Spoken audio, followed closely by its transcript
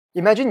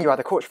Imagine you are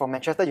the coach for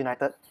Manchester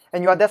United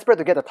and you are desperate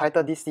to get the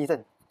title this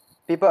season.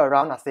 People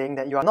around are saying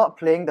that you are not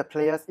playing the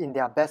players in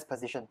their best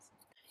positions.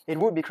 It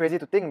would be crazy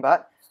to think,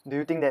 but do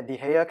you think that De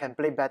Gea can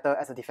play better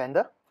as a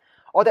defender?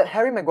 Or that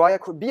Harry Maguire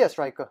could be a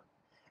striker?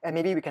 And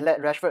maybe we can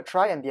let Rashford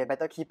try and be a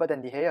better keeper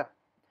than De Gea?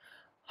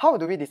 How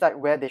do we decide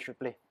where they should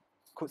play?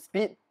 Could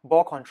speed,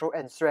 ball control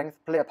and strength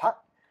play a part?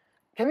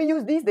 Can we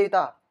use these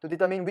data to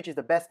determine which is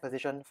the best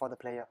position for the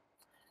player?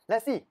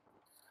 Let's see.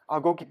 Our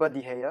goalkeeper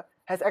De Gea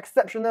has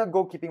exceptional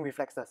goalkeeping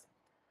reflexes.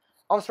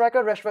 Our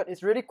striker Rashford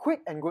is really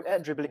quick and good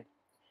at dribbling.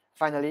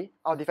 Finally,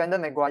 our defender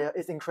Maguire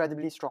is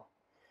incredibly strong.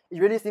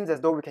 It really seems as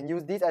though we can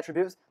use these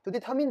attributes to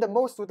determine the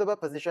most suitable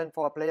position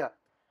for a player.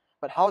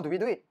 But how do we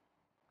do it?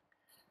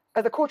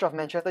 As the coach of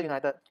Manchester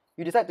United,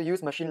 you decide to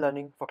use machine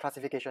learning for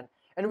classification,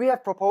 and we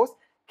have proposed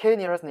K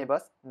nearest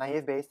neighbours,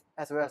 naive Bayes,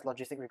 as well as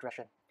logistic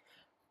regression.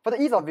 For the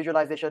ease of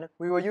visualization,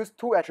 we will use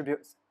two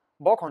attributes,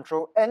 ball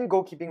control and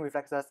goalkeeping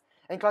reflexes,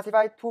 and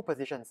classify two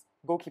positions,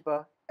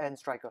 goalkeeper and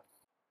striker.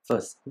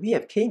 First, we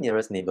have K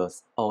nearest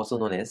neighbours, also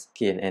known as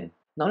KNN.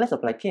 Now let's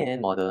apply KNN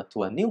model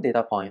to a new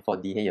data point for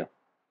De Gea.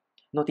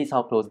 Notice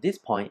how close this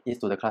point is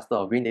to the cluster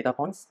of green data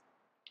points?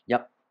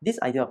 Yup, this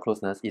idea of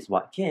closeness is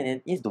what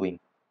KNN is doing.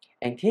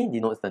 And K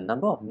denotes the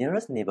number of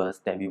nearest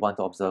neighbours that we want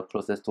to observe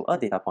closest to a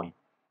data point.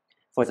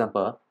 For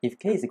example, if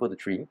K is equal to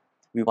 3,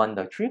 we want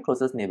the 3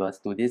 closest neighbours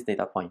to this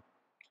data point.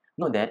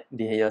 Note that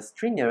De Gea's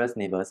 3 nearest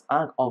neighbours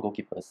are all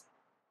goalkeepers.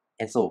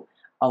 And so,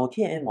 our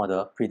KNN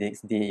model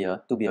predicts De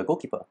Gea to be a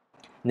goalkeeper.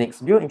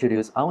 Next, we'll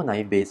introduce our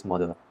naive Bayes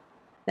model.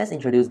 Let's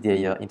introduce De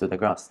Gea into the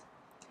graphs.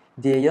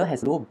 De Gea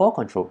has low ball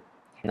control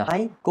and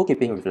high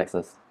goalkeeping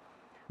reflexes.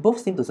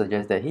 Both seem to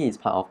suggest that he is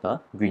part of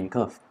the green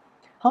curve.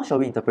 How shall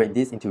we interpret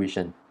this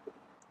intuition?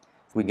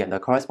 We get the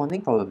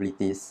corresponding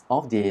probabilities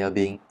of De Gea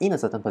being in a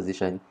certain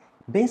position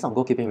based on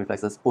goalkeeping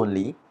reflexes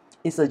only.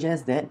 It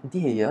suggests that De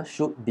Gea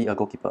should be a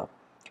goalkeeper.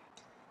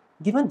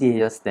 Given De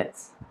Gea's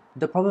stats,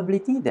 the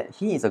probability that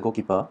he is a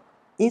goalkeeper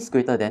is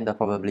greater than the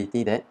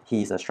probability that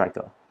he is a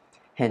striker.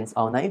 Hence,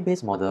 our naive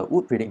Bayes model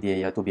would predict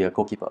De Gea to be a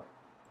goalkeeper.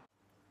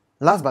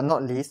 Last but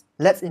not least,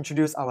 let's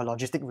introduce our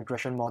logistic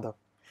regression model.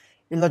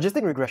 In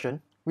logistic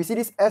regression, we see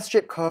this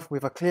S-shaped curve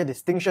with a clear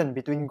distinction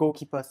between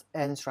goalkeepers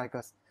and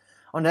strikers.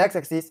 On the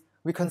x-axis,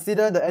 we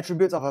consider the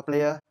attributes of a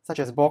player such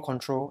as ball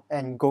control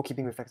and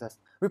goalkeeping reflexes.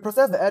 We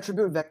process the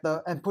attribute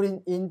vector and put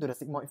it into the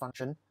sigmoid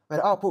function, where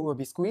the output will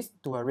be squeezed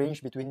to a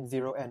range between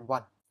 0 and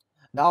 1.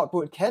 The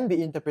output can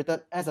be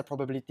interpreted as a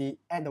probability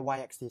at the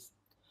y-axis.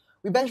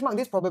 We benchmark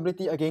this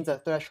probability against a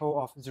threshold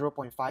of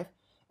 0.5,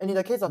 and in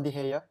the case of De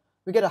Gea,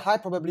 we get a high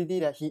probability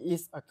that he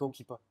is a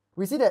goalkeeper.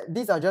 We see that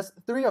these are just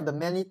 3 of the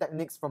many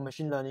techniques from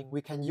machine learning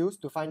we can use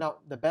to find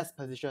out the best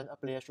position a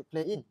player should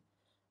play in.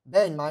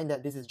 Bear in mind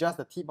that this is just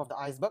the tip of the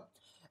iceberg,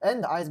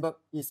 and the iceberg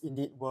is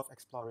indeed worth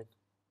exploring.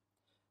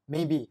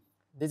 Maybe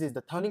this is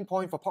the turning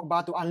point for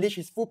Pogba to unleash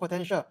his full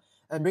potential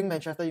and bring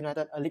Manchester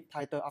United a league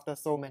title after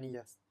so many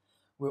years.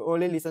 Will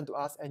Ole listen to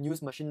us and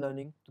use machine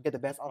learning to get the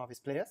best out of his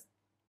players?